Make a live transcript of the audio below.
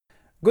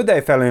Good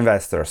day, fellow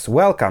investors.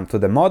 Welcome to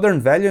the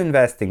Modern Value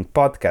Investing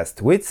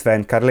podcast with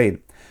Sven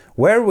Carlin,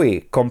 where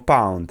we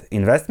compound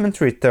investment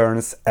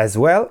returns as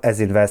well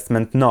as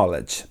investment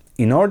knowledge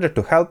in order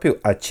to help you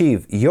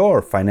achieve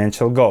your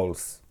financial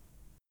goals.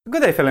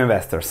 Good day, fellow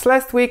investors.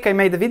 Last week I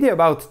made a video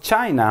about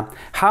China,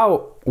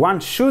 how one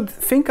should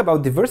think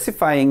about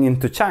diversifying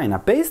into China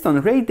based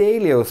on Ray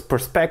Dalio's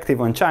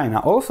perspective on China.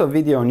 Also a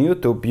video on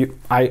YouTube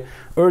I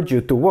urge you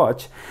to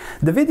watch.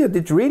 The video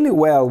did really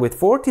well with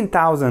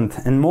 14,000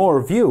 and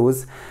more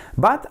views,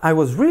 but I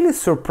was really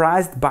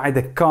surprised by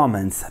the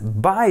comments,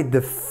 by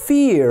the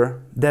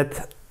fear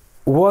that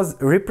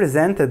was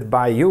represented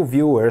by you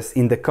viewers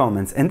in the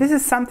comments. And this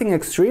is something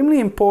extremely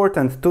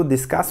important to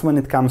discuss when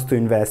it comes to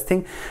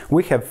investing.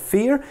 We have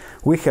fear,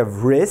 we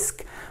have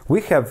risk,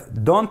 we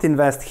have don't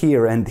invest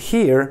here, and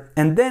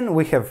then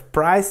we have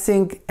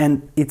pricing,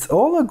 and it's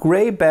all a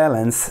gray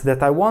balance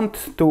that I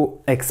want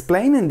to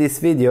explain in this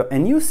video,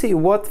 and you see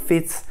what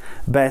fits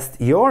best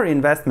your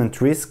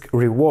investment risk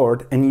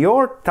reward and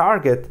your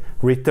target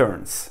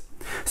returns.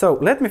 So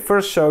let me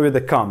first show you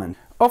the comment.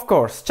 Of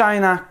course,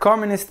 China,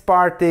 Communist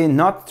Party,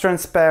 not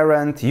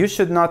transparent, you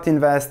should not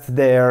invest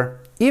there.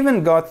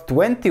 Even got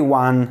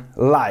 21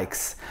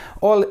 likes.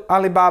 All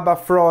Alibaba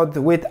fraud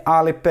with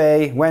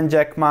Alipay when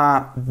Jack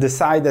Ma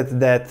decided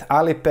that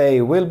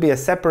Alipay will be a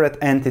separate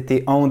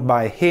entity owned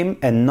by him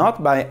and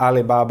not by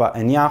Alibaba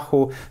and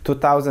Yahoo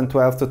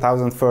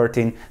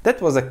 2012-2013.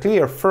 That was a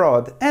clear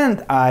fraud,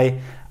 and I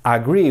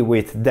agree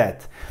with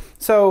that.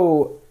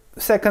 So,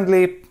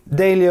 secondly,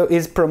 Dalio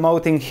is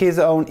promoting his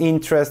own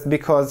interest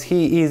because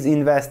he is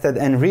invested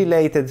and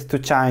related to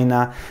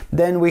China.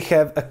 Then we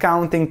have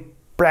accounting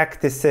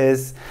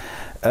practices,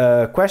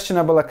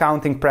 questionable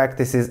accounting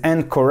practices,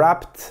 and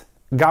corrupt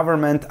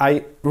government.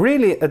 I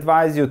really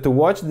advise you to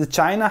watch the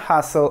China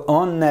Hustle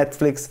on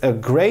Netflix, a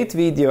great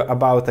video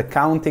about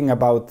accounting,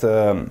 about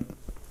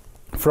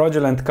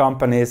fraudulent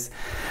companies.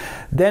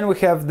 Then we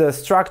have the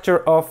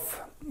structure of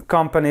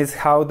companies,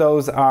 how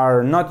those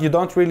are not, you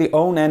don't really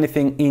own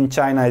anything in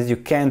China as you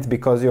can't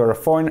because you're a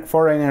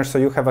foreigner, so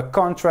you have a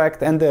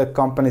contract, and the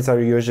companies are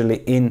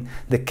usually in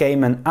the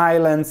Cayman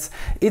Islands.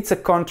 It's a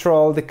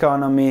controlled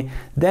economy.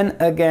 Then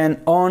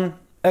again, on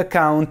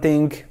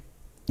accounting,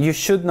 you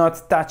should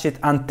not touch it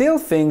until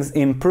things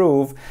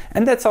improve,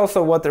 and that's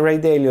also what Ray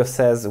Dalio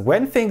says.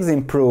 When things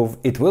improve,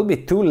 it will be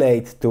too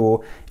late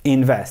to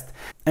invest.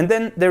 And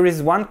then there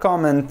is one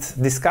comment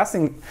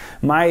discussing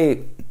my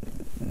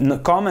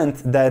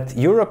comment that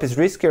Europe is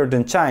riskier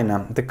than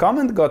China. The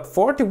comment got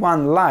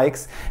 41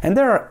 likes, and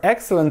there are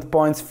excellent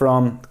points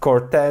from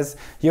Cortez.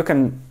 You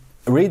can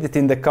read it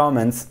in the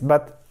comments,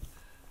 but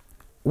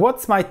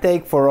what's my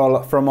take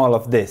from all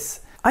of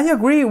this? I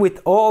agree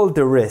with all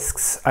the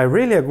risks. I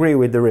really agree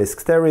with the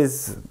risks. There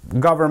is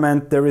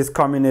government, there is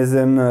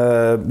communism,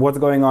 what's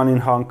going on in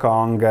Hong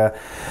Kong, there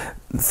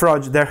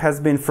has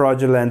been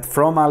fraudulent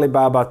from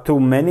Alibaba to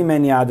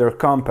many other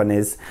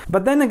companies.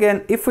 But then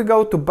again, if we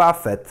go to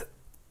Buffett,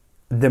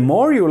 the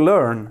more you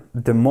learn,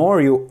 the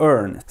more you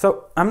earn.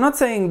 So I'm not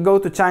saying go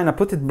to China,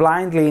 put it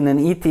blindly in an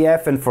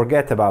ETF and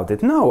forget about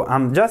it. No,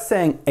 I'm just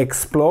saying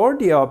explore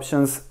the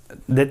options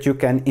that you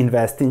can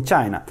invest in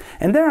China.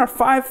 And there are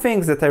 5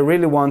 things that I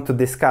really want to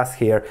discuss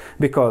here,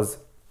 because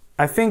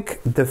I think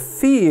the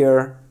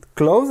fear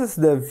closes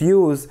the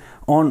views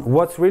on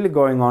what's really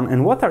going on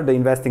and what are the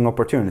investing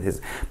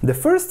opportunities. The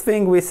first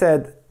thing we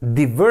said,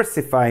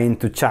 diversify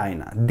into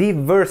China.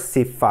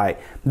 Diversify.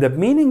 The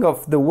meaning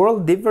of the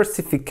word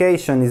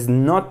diversification is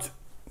not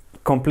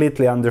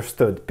completely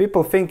understood.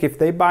 People think if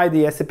they buy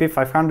the S&P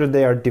 500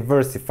 they are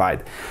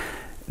diversified.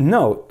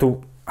 No,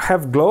 to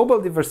have global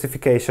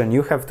diversification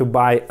you have to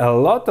buy a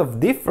lot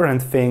of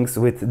different things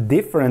with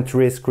different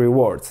risk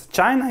rewards.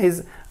 China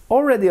is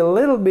already a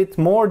little bit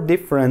more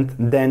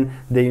different than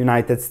the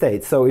United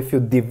States. So if you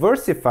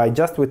diversify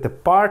just with a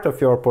part of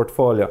your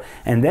portfolio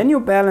and then you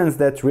balance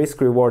that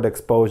risk-reward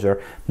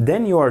exposure,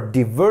 then you are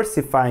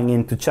diversifying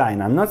into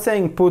China. I'm not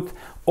saying put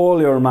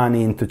all your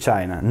money into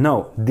China.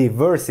 No,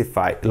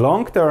 diversify.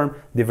 Long-term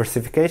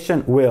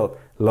diversification will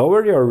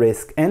lower your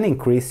risk and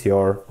increase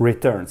your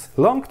returns.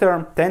 Long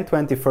term, 10,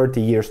 20,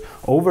 30 years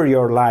over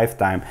your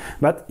lifetime,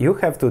 but you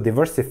have to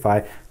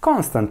diversify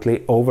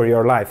constantly over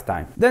your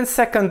lifetime. Then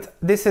second,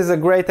 this is a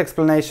great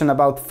explanation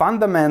about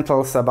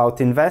fundamentals, about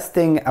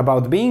investing,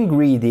 about being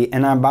greedy,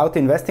 and about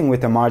investing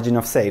with a margin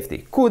of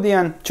safety.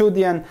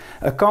 Chudian,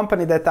 a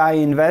company that I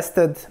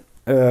invested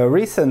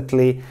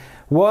recently,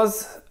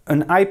 was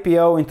an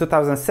IPO in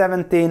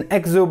 2017,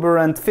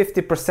 exuberant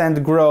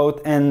 50% growth,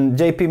 and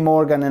JP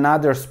Morgan and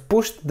others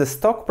pushed the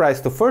stock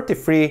price to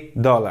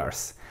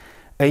 $33.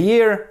 A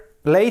year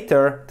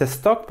later, the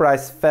stock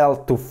price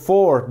fell to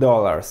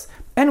 $4.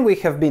 And we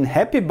have been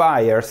happy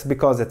buyers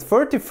because at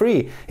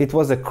 33 it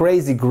was a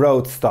crazy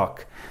growth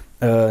stock.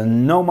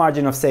 No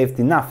margin of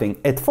safety,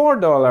 nothing. At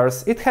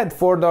 $4, it had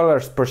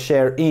 $4 per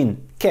share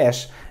in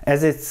cash,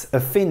 as it's a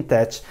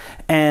fintech,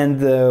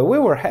 and we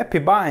were happy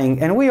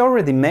buying, and we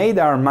already made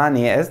our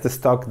money as the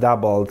stock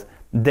doubled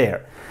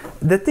there.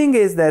 The thing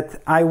is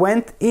that I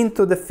went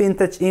into the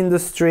fintech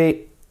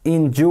industry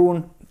in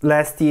June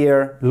last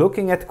year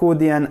looking at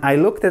Kudian. I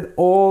looked at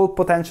all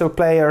potential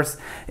players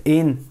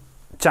in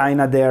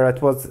China there.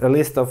 It was a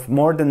list of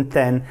more than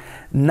 10.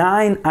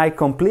 9 I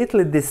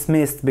completely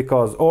dismissed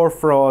because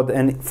fraud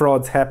and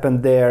frauds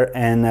happened there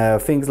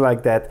and things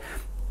like that.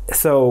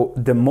 So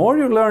the more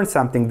you learn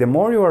something, the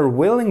more you are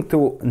willing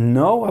to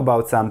know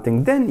about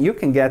something, then you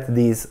can get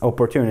these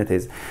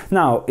opportunities.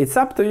 Now, it's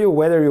up to you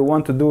whether you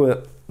want to do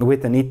it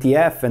with an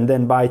ETF and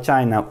then buy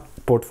China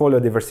portfolio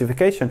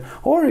diversification,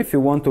 or if you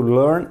want to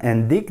learn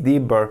and dig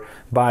deeper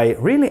by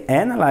really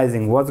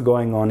analyzing what's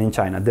going on in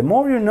China. The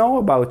more you know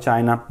about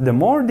China, the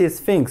more these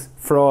things,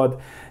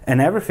 fraud and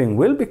everything,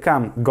 will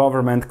become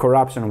government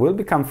corruption, will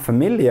become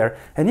familiar,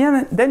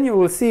 and then you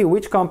will see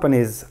which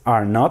companies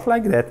are not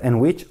like that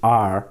and which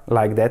are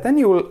like that, and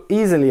you will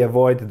easily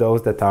avoid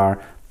those that are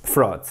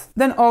frauds.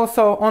 Then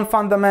also on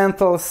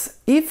fundamentals,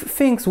 if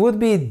things would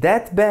be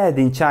that bad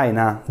in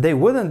China, they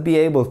wouldn't be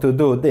able to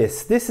do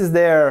this. This is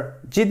their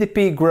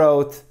GDP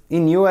growth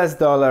in US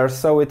dollars.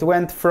 So it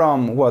went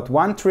from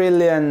 1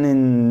 trillion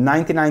in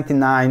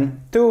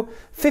 1999 to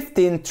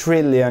 15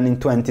 trillion in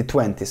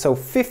 2020. So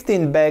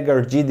 15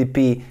 bagger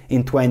GDP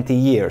in 20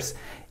 years.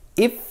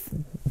 If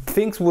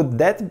things would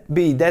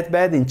be that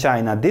bad in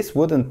China, this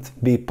wouldn't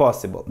be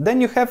possible.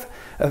 Then you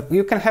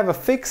can have a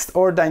fixed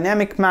or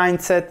dynamic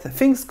mindset.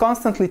 Things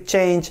constantly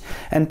change,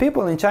 and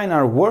people in China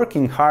are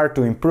working hard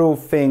to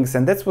improve things,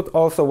 and that's what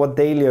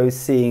Dalio is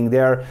seeing.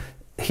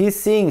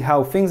 He's seeing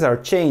how things are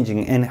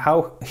changing and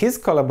how his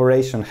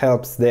collaboration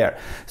helps there.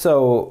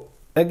 So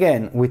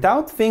again,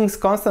 without things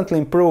constantly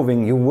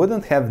improving, you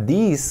wouldn't have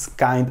these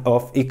kind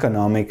of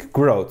economic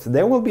growth.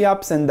 There will be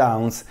ups and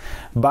downs,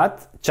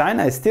 but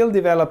China is still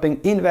developing,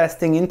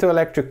 investing into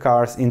electric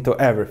cars, into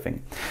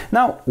everything.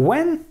 Now,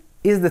 when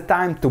is the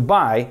time to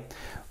buy?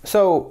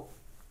 So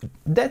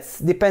that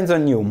depends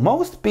on you.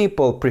 Most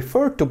people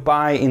prefer to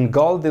buy in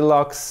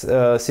Goldilocks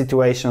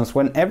situations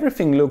when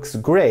everything looks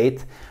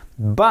great,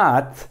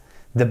 but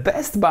the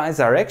best buys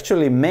are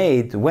actually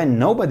made when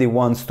nobody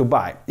wants to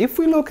buy. If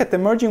we look at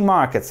emerging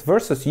markets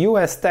versus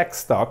US tech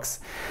stocks,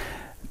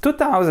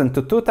 2000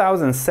 to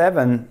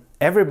 2007,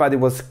 everybody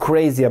was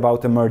crazy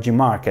about emerging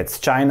markets.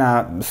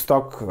 China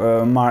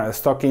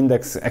stock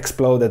index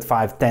exploded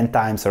 5-10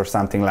 times or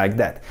something like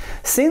that.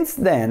 Since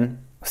then,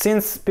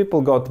 since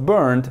people got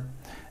burned,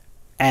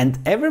 and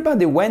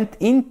everybody went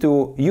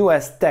into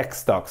US tech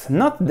stocks.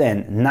 Not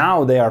then,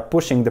 now they are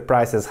pushing the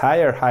prices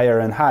higher, higher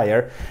and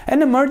higher,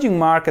 and emerging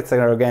markets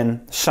are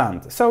again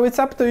shunned. So it's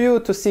up to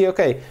you to see,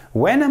 okay,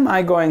 when am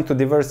I going to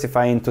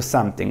diversify into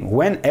something?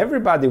 When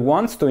everybody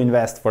wants to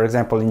invest, for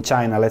example, in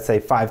China, let's say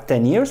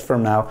 5-10 years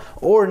from now,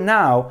 or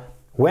now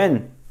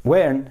when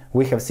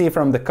we have seen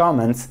from the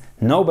comments,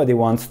 nobody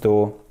wants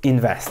to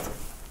invest.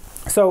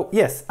 So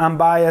yes, I'm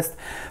biased.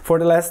 For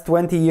the last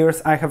 20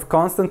 years, I have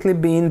constantly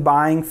been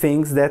buying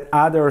things that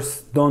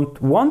others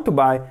don't want to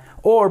buy,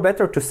 or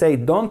better to say,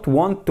 don't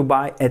want to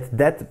buy at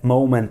that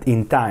moment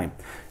in time.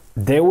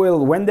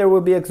 When there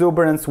will be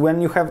exuberance,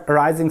 when you have a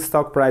rising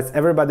stock price,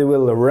 everybody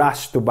will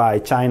rush to buy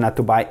China,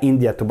 to buy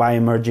India, to buy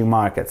emerging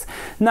markets.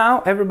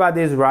 Now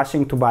everybody is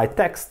rushing to buy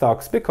tech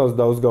stocks because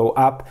those go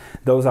up,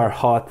 those are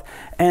hot.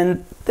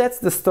 And that's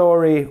the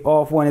story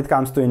of when it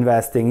comes to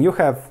investing. You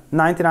have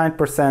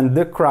 99%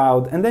 the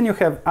crowd, and then you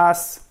have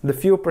us, the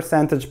few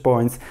percentage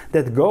points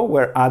that go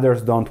where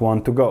others don't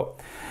want to go.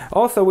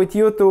 Also with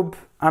YouTube,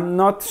 I'm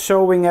not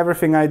showing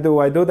everything I do.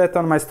 I do that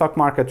on my stock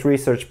market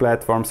research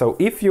platform. So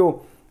if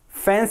you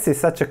fancy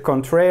such a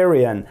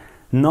contrarian,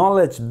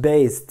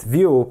 knowledge-based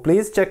view,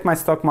 please check my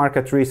stock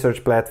market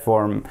research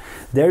platform.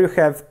 There you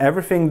have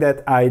everything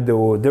that I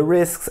do, the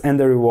risks and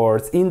the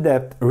rewards,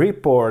 in-depth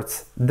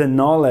reports, the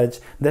knowledge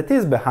that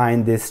is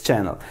behind this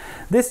channel.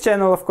 This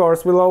channel, of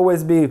course, will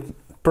always be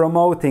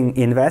promoting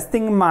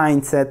investing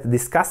mindset,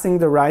 discussing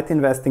the right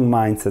investing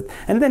mindset,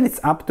 and then it's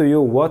up to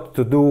you what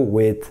to do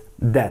with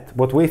that,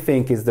 what we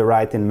think is the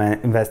right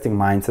investing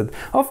mindset.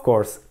 Of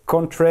course,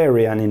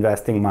 contrarian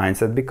investing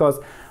mindset, because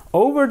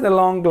over the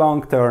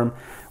long term,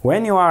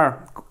 when you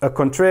are a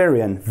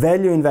contrarian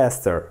value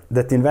investor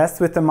that invests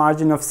with a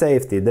margin of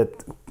safety,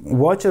 that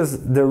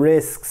watches the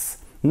risks,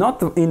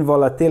 not in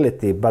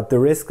volatility, but the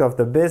risk of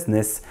the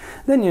business,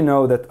 then you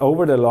know that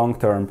over the long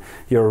term,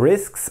 your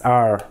risks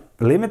are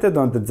limited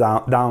on the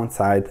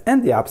downside,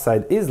 and the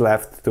upside is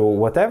left to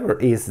whatever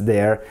is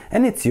there,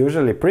 and it's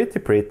usually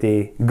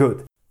pretty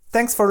good.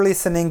 Thanks for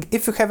listening.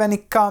 If you have any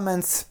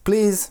comments,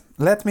 please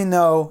let me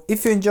know.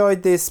 If you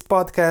enjoyed this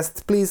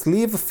podcast, please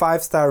leave a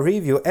 5-star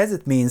review, as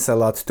it means a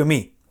lot to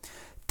me.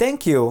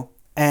 Thank you,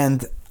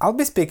 and I'll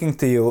be speaking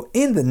to you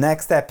in the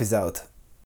next episode.